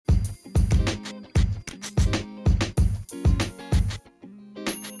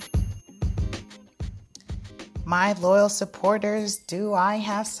My loyal supporters, do I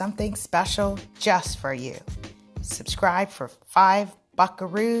have something special just for you? Subscribe for $5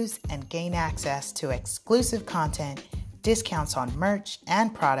 buckaroos and gain access to exclusive content, discounts on merch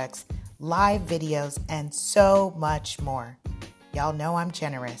and products, live videos, and so much more. Y'all know I'm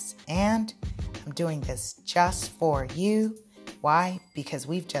generous, and I'm doing this just for you. Why? Because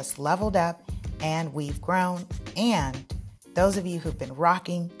we've just leveled up and we've grown, and those of you who've been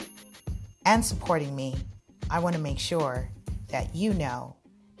rocking and supporting me, I want to make sure that you know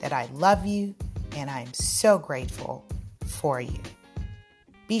that I love you and I'm so grateful for you.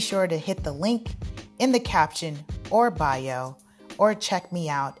 Be sure to hit the link in the caption or bio, or check me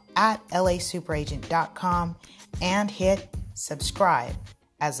out at laSuperAgent.com and hit subscribe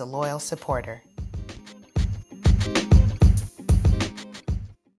as a loyal supporter.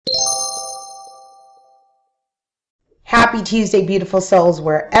 Happy Tuesday, beautiful souls,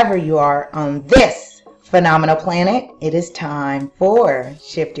 wherever you are on this phenomenal planet. It is time for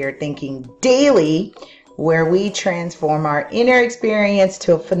Shift Your Thinking Daily, where we transform our inner experience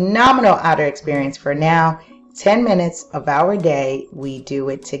to a phenomenal outer experience. For now, 10 minutes of our day, we do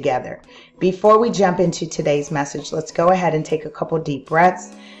it together. Before we jump into today's message, let's go ahead and take a couple deep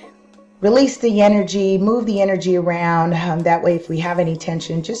breaths. Release the energy, move the energy around. That way, if we have any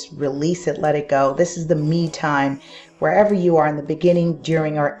tension, just release it, let it go. This is the me time, wherever you are in the beginning,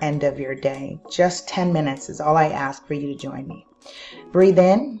 during, or end of your day. Just 10 minutes is all I ask for you to join me. Breathe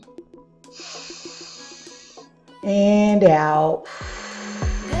in and out.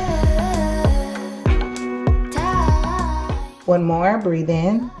 One more. Breathe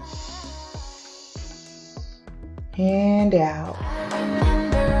in and out.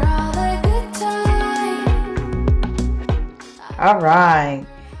 All right.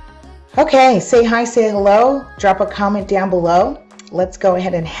 Okay, say hi, say hello, drop a comment down below. Let's go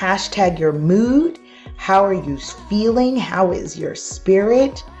ahead and hashtag your mood. How are you feeling? How is your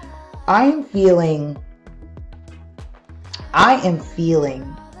spirit? I am feeling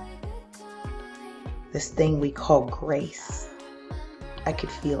this thing we call grace. I could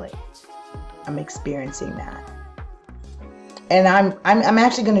feel it. I'm experiencing that. And I'm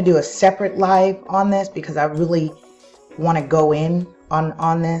actually going to do a separate live on this because I really want to go in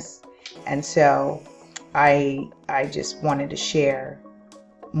on this. And so I just wanted to share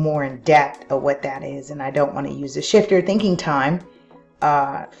more in depth of what that is. And I don't want to use the Shift Your Thinking time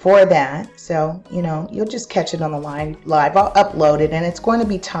for that. So, you'll just catch it on the live. I'll upload it, and it's going to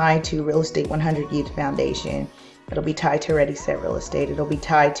be tied to Real Estate 100 Youth Foundation. It'll be tied to Ready Set Real Estate. It'll be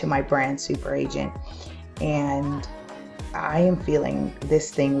tied to my brand, Super Agent. And I am feeling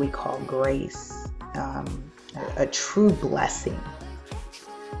this thing we call grace, a true blessing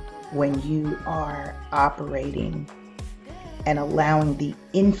when you are operating and allowing the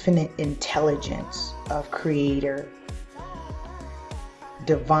infinite intelligence of Creator,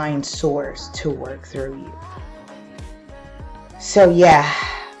 Divine Source to work through you. So yeah,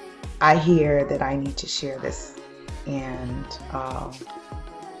 I hear that I need to share this, and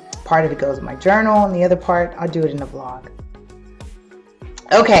part of it goes in my journal, and the other part I'll do it in a vlog.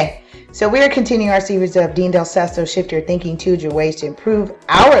 Okay, so we are continuing our series of Dean Del Sesto Shift Your Thinking Tuesday ways to improve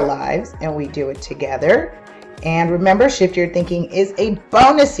our lives, and we do it together. And remember, Shift Your Thinking is a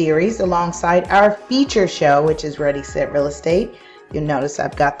bonus series alongside our feature show, which is Ready Set Real Estate. You'll notice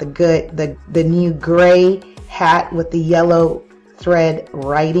I've got the new gray hat with the yellow thread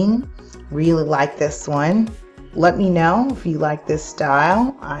writing. Really like this one. Let me know if you like this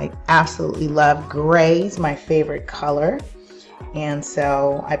style. I absolutely love gray. It's my favorite color. And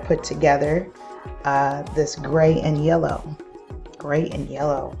so I put together this gray and yellow.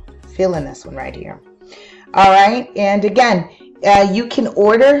 Feeling this one right here. All right. And again, you can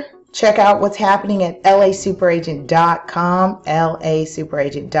order. Check out what's happening at laSuperAgent.com.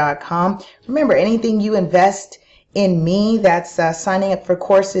 laSuperAgent.com. Remember, anything you invest in me, that's signing up for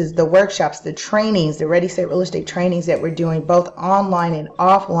courses, the workshops, the trainings, the Ready Set Real Estate trainings that we're doing both online and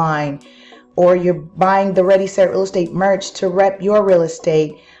offline, or you're buying the Ready Set Real Estate merch to rep your real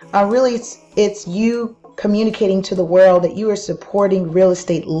estate. Really, it's you communicating to the world that you are supporting real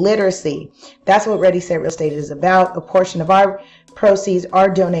estate literacy. That's what Ready Set Real Estate is about. A portion of our proceeds are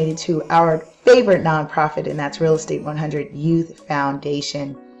donated to our favorite nonprofit, and that's Real Estate 100 Youth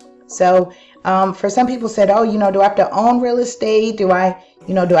Foundation. So for some people said, oh, do I have to own real estate? Do I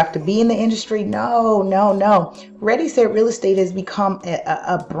have to be in the industry? No. Ready Set Real Estate has become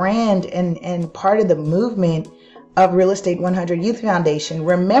a brand and part of the movement of Real Estate 100 Youth Foundation.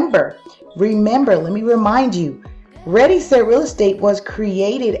 Remember, let me remind you, Ready Set Real Estate was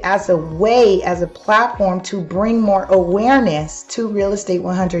created as a platform to bring more awareness to Real Estate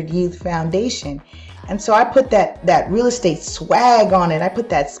 100 Youth Foundation. And so I put that real estate swag on it. I put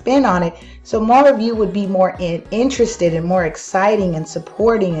that spin on it. So more of you would be more interested and more exciting and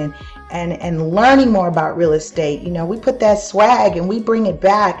supporting and learning more about real estate. You know, we put that swag and we bring it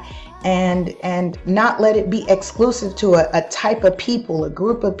back and not let it be exclusive to a type of people, a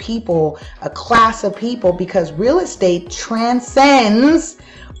group of people, a class of people, because real estate transcends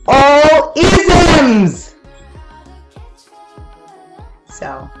all isms.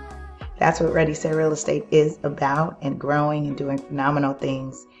 So that's what Ready Set Real Estate is about, and growing and doing phenomenal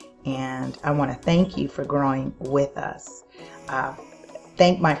things. And I want to thank you for growing with us.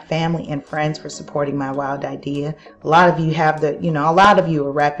 Thank my family and friends for supporting my wild idea. A lot of you have a lot of you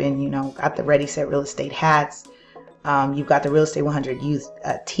are repping, got the Ready Set Real Estate hats. You've got the Real Estate 100 Youth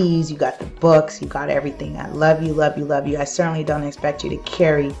tees. You got the books. You got everything. I love you, love you, love you. I certainly don't expect you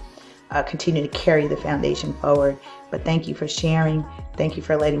to continue to carry the foundation forward. But thank you for sharing. Thank you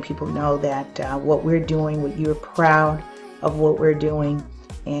for letting people know that what we're doing, what you're proud of what we're doing,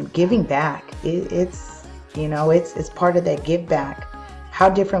 and giving back. It's part of that give back. How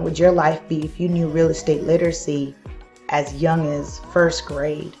different would your life be if you knew real estate literacy as young as first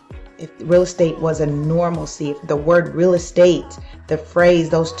grade? If real estate was a normalcy, if the word real estate, the phrase,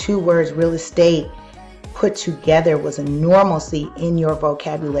 those two words, real estate, put together was a normalcy in your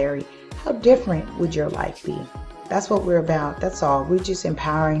vocabulary, how different would your life be? That's what we're about. That's all. We're just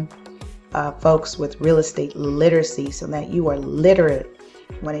empowering folks with real estate literacy so that you are literate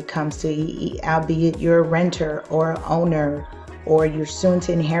when it comes to, albeit you're a renter or an owner, or you're soon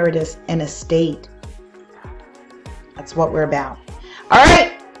to inherit an estate. That's what we're about. All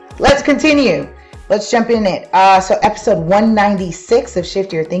right, let's continue. Let's jump in it. So episode 196 of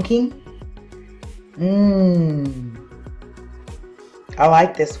Shift Your Thinking. I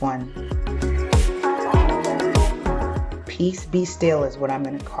like this one. Peace be still is what I'm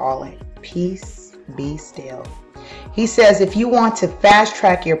going to call it. Peace be still. He says, if you want to fast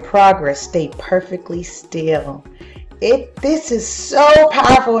track your progress, stay perfectly still. This is so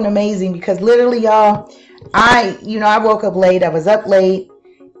powerful and amazing, because literally, y'all, I woke up late. I was up late,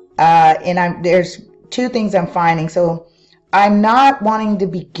 and there's two things I'm finding. So I'm not wanting to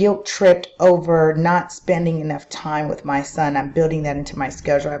be guilt tripped over not spending enough time with my son. I'm building that into my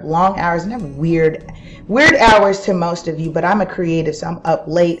schedule. I have long hours and I have weird hours to most of you, but I'm a creative, so I'm up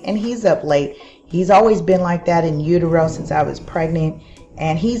late and he's up late. He's always been like that in utero since I was pregnant,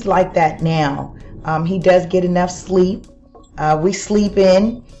 and he's like that now. He does get enough sleep. We sleep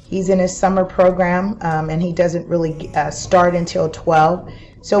in. He's in his summer program, and he doesn't really start until 12.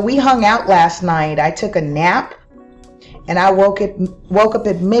 So we hung out last night. I took a nap, and I woke up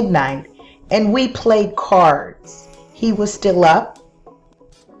at midnight, and we played cards. He was still up.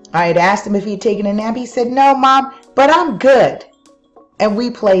 I had asked him if he'd taken a nap. He said, "No, Mom, but I'm good." And we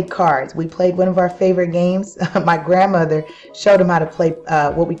played cards. We played one of our favorite games. My grandmother showed him how to play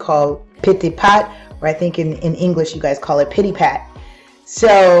what we call pity pat, or I think in English you guys call it pity pat.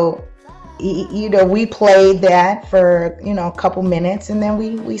 So, we played that for, a couple minutes, and then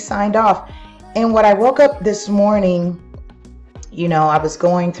we signed off. And when I woke up this morning, I was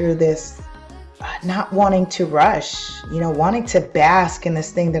going through this not wanting to rush, wanting to bask in this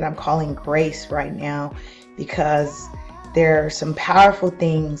thing that I'm calling grace right now, because there are some powerful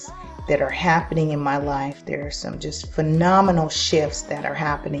things that are happening in my life. There are some just phenomenal shifts that are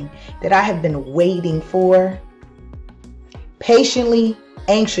happening that I have been waiting for, patiently,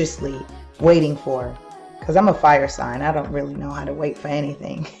 anxiously waiting for, because I'm a fire sign. I don't really know how to wait for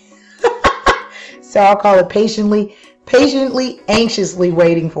anything. So I'll call it patiently, anxiously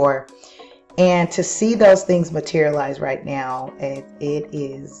waiting for. And to see those things materialize right now, it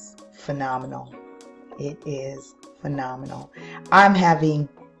is phenomenal. It is phenomenal. I'm having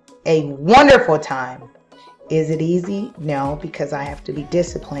a wonderful time. Is it easy? No, because I have to be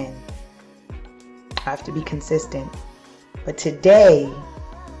disciplined. I have to be consistent. But today,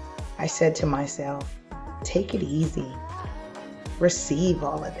 I said to myself, take it easy. Receive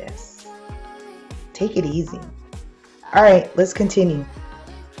all of this. Take it easy. All right, let's continue.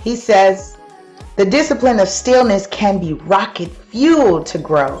 He says, the discipline of stillness can be rocket fuel to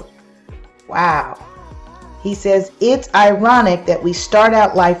growth. Wow. He says, it's ironic that we start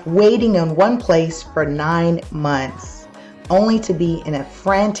out life waiting in one place for 9 months, only to be in a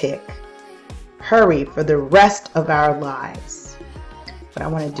frantic hurry for the rest of our lives. What I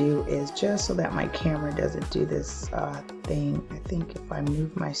want to do is, just so that my camera doesn't do this thing, I think if I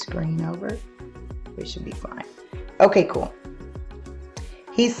move my screen over, it should be fine. Okay, cool.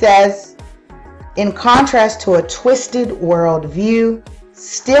 He says, in contrast to a twisted worldview,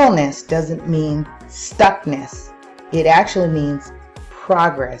 stillness doesn't mean stuckness. It actually means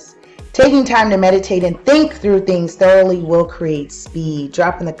progress. Taking time to meditate and think through things thoroughly will create speed.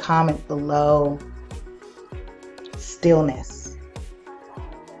 Drop in the comment below. Stillness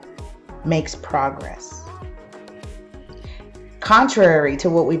makes progress. Contrary to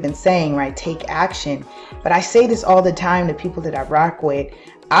what we've been saying, right? Take action. But I say this all the time to people that I rock with.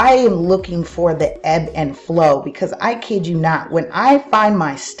 I am looking for the ebb and flow, because I kid you not, when I find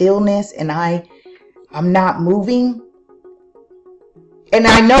my stillness and I'm not moving, and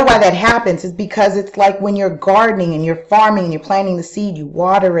I know why that happens, is because it's like when you're gardening and you're farming and you're planting the seed, you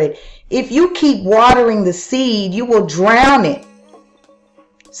water it. If you keep watering the seed, you will drown it.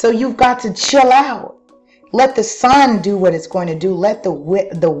 So you've got to chill out. Let the sun do what it's going to do. Let the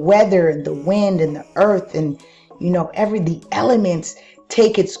weather and the wind and the earth and, the elements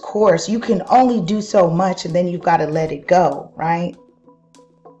take its course. You can only do so much, and then you've got to let it go, right?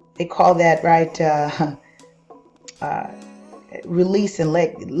 They call that, right, release and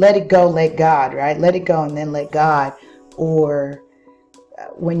let it go, let God, right? Let it go and then let God. Or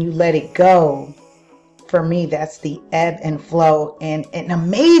when you let it go, for me, that's the ebb and flow. And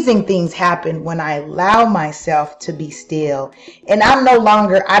amazing things happen when I allow myself to be still. And I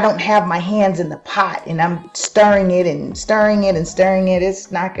don't have my hands in the pot and I'm stirring it and stirring it and stirring it.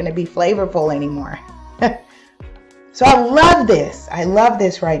 It's not going to be flavorful anymore. So I love this. I love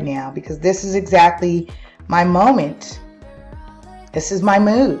this right now, because this is exactly my moment. This is my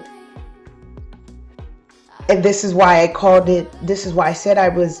mood. And this is why I said I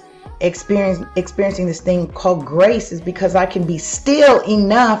was experiencing this thing called grace, is because I can be still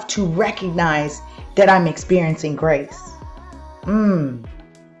enough to recognize that I'm experiencing grace.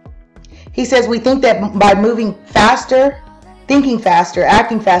 He says we think that by moving faster, thinking faster,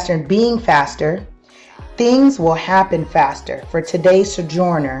 acting faster, and being faster, things will happen faster. For today's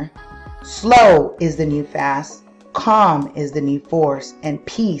sojourner, slow is the new fast, calm is the new force, and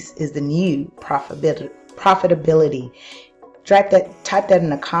peace is the new profitability. Type that in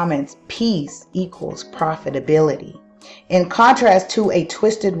the comments. Peace equals profitability. In contrast to a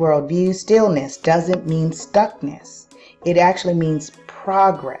twisted worldview, stillness doesn't mean stuckness. It actually means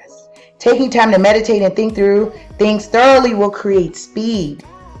progress. Taking time to meditate and think through things thoroughly will create speed.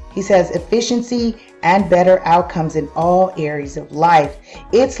 He says efficiency and better outcomes in all areas of life.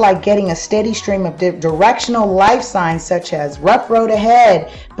 It's like getting a steady stream of directional life signs such as rough road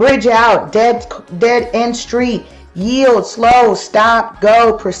ahead, bridge out, dead end street, yield, slow, stop,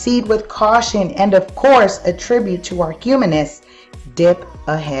 go, proceed with caution, and of course, a tribute to our humanness, dip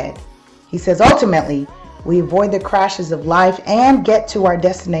ahead. He says ultimately, we avoid the crashes of life and get to our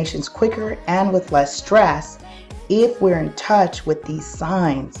destinations quicker and with less stress if we're in touch with these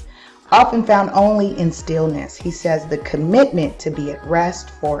signs, often found only in stillness. He says the commitment to be at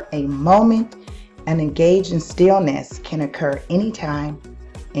rest for a moment and engage in stillness can occur anytime,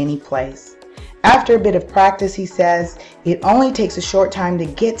 any place. After a bit of practice, he says, it only takes a short time to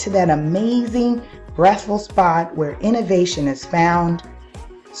get to that amazing, restful spot where innovation is found,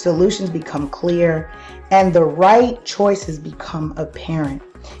 solutions become clear, and the right choices become apparent.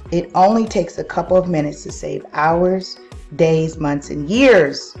 It only takes a couple of minutes to save hours, days, months, and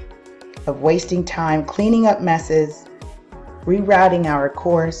years of wasting time cleaning up messes, rerouting our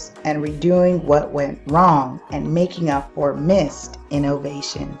course, and redoing what went wrong and making up for missed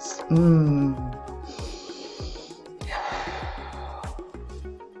innovations.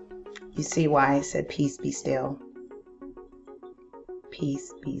 You see why I said peace be still?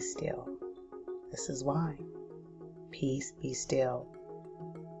 Peace be still. This is why. Peace be still.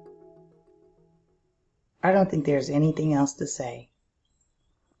 I don't think there's anything else to say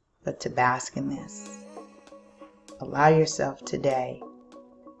but to bask in this. Allow yourself today,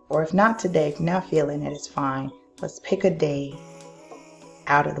 or if not today, if you're not feeling it, it's fine. Let's pick a day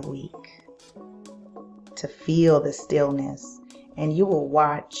out of the week to feel the stillness, and you will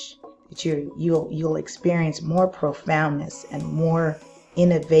watch that you'll experience more profoundness and more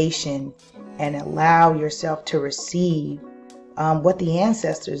innovation, and allow yourself to receive what the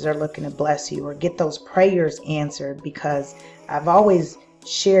ancestors are looking to bless you, or get those prayers answered. Because I've always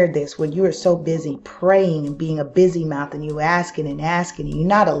shared this, when you are so busy praying and being a busy mouth and you asking and asking and you're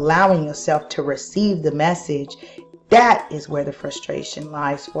not allowing yourself to receive the message, that is where the frustration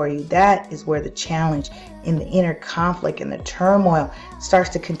lies for you. That is where the challenge in the inner conflict and the turmoil starts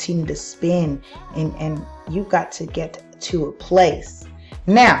to continue to spin, and you've got to get to a place.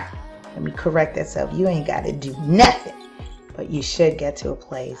 Now, let me correct that self. You ain't got to do nothing, but you should get to a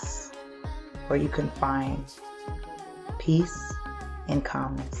place where you can find peace and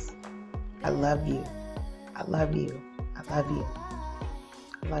calmness. I love you. I love you. I love you.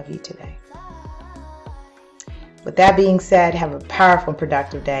 I love you today. With that being said, have a powerful and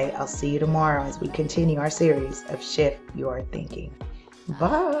productive day. I'll see you tomorrow as we continue our series of Shift Your Thinking.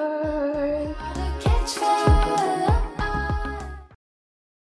 Bye.